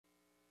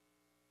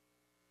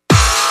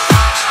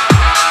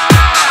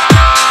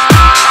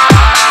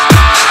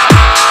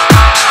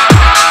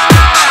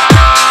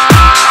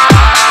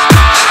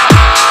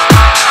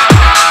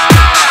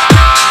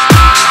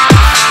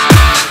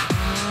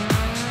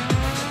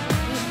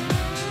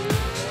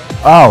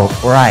Oh,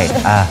 right.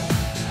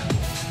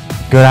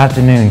 Good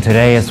afternoon.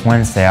 Today is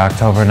Wednesday,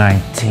 October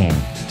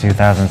 19th,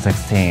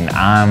 2016.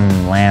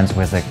 I'm Lance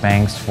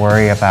Wizik-Banks.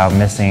 Worry about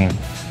missing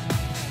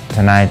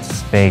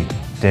tonight's big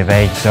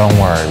debate? Don't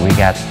worry. We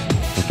can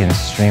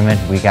stream it.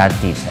 We got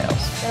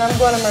details. And I'm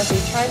Gwen Murphy.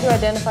 Trying to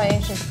identify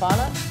ancient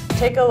fauna?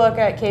 Take a look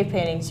at cave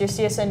paintings. Your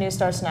CSN News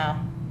starts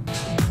now.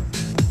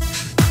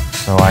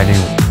 So I do.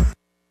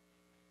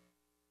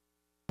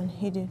 And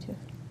he do too.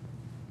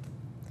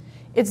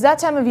 It's that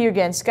time of year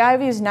again.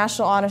 Skyview's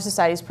National Honor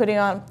Society is putting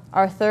on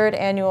our third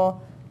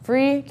annual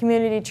free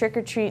community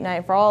trick-or-treat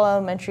night for all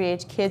elementary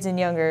age kids and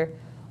younger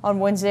on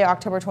Wednesday,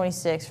 October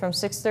 26th from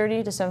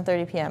 6:30 to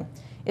 7:30 p.m.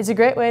 It's a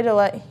great way to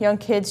let young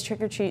kids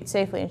trick-or-treat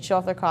safely and show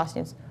off their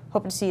costumes.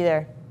 Hope to see you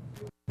there.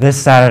 This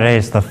Saturday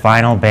is the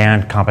final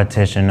band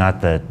competition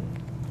at the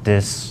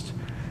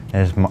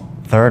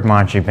third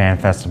Manchi Band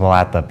Festival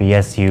at the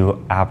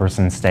BSU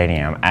Albertson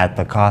Stadium at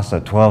the cost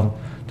of $12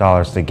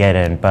 to get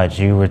in, but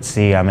you would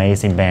see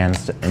amazing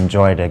bands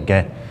enjoy to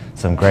get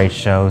some great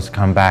shows.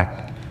 Come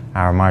back,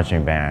 our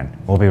marching band.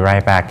 We'll be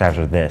right back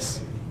after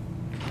this.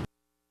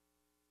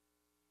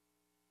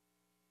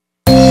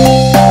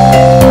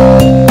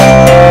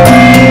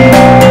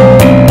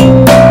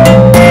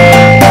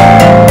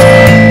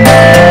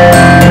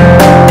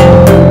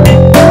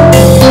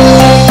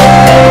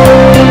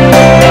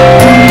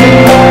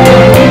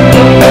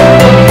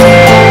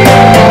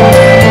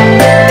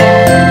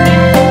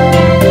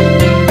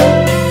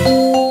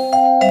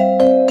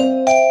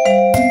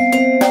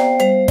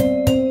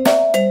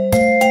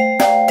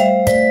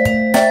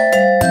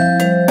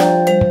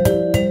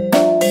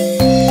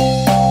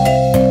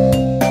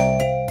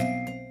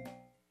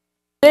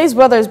 Today's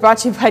weather is brought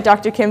to you by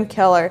Dr. Kim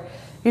Keller.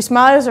 Your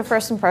smile is your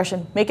first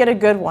impression. Make it a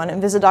good one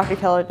and visit Dr.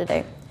 Keller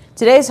today.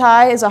 Today's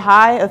high is a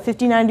high of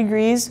 59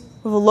 degrees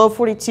with a low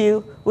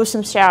 42 with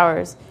some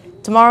showers.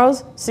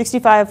 Tomorrow's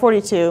 65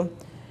 42.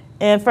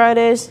 And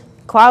Friday's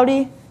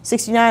cloudy,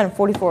 69 and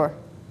 44.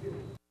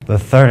 The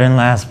third and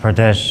last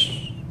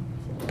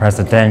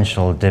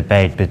presidential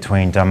debate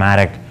between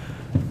Democratic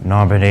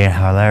Normandy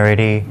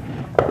Hillary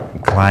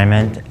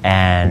Clinton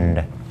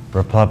and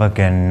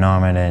Republican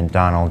Norman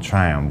Donald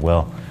Trump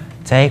will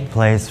take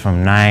place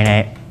from 9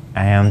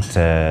 a.m.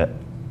 to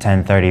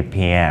 10:30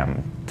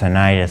 p.m.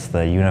 Tonight is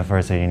the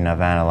University of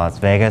Nevada, Las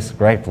Vegas.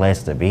 Great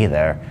place to be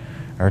there.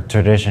 Our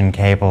tradition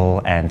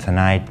cable and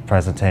tonight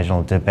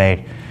presentational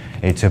debate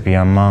it to be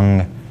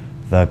among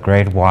the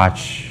great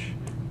watch,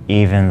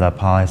 even the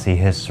policy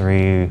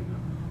history.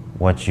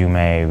 What you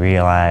may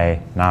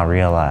not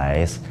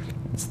realize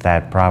is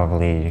that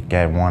probably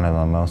get one of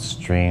the most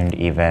streamed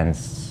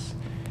events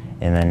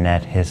in the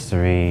net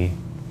history.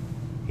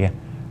 Yeah,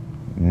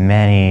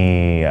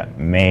 many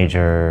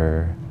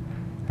major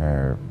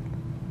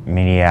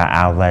media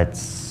outlets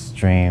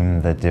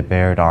stream the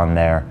debate on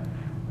their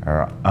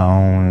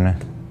own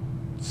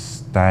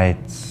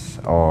sites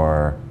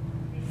or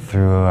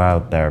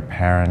throughout their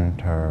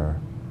parent or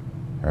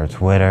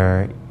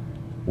Twitter.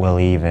 Will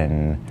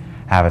even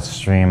have a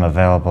stream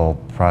available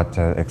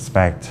to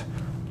expect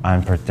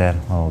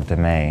unpredictable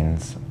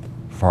domains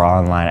for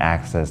online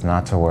access.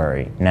 Not to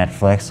worry.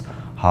 Netflix,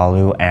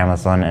 Hulu,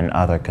 Amazon, and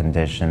other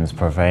conditions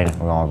provide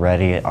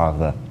already of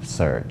the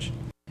surge.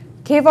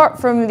 Cave art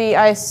from the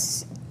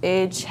Ice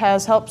Age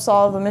has helped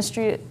solve the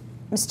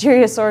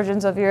mysterious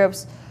origins of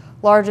Europe's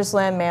largest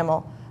land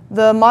mammal.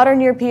 The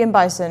modern European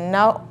bison,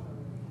 now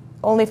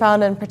only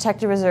found in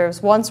protected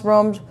reserves, once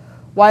roamed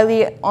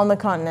widely on the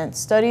continent.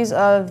 Studies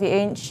of the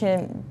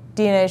ancient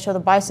DNA show the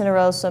bison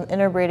arose from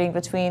interbreeding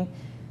between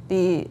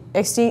the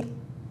extinct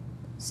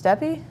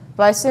steppe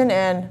bison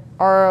and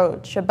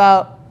Oroch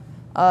about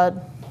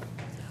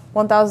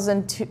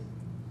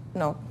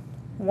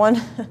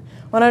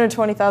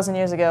 120,000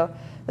 years ago.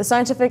 The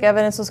scientific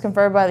evidence was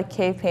confirmed by the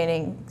cave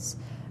paintings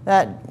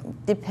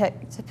that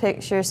depict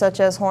pictures such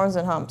as horns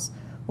and humps.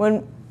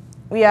 When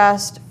we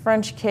asked,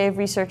 French cave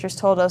researchers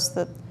told us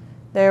that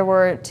there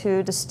were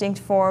two distinct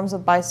forms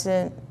of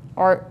bison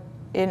art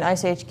in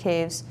Ice Age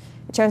caves.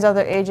 It turns out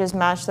their ages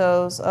match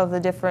those of the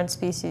different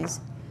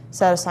species,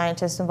 said a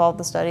scientist involved in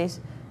the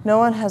studies. No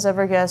one has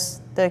ever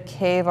guessed the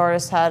cave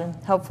artists had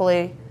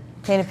helpfully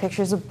painted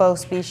pictures of both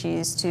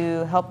species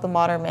to help the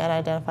modern man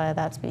identify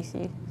that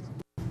species.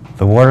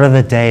 The word of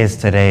the day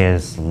today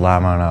is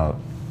lamamos,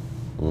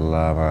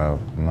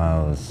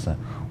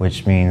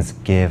 which means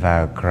give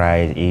out,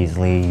 cry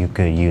easily. You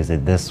could use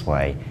it this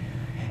way.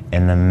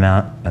 In the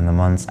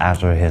months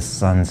after his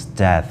son's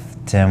death,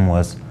 Tim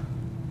was,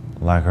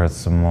 like her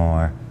some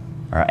more,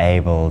 are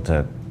able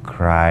to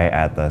cry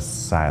at the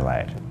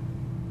sidelight.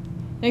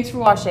 Thanks for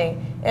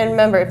watching. And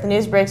remember, if the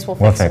news breaks, we'll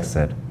fix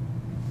it.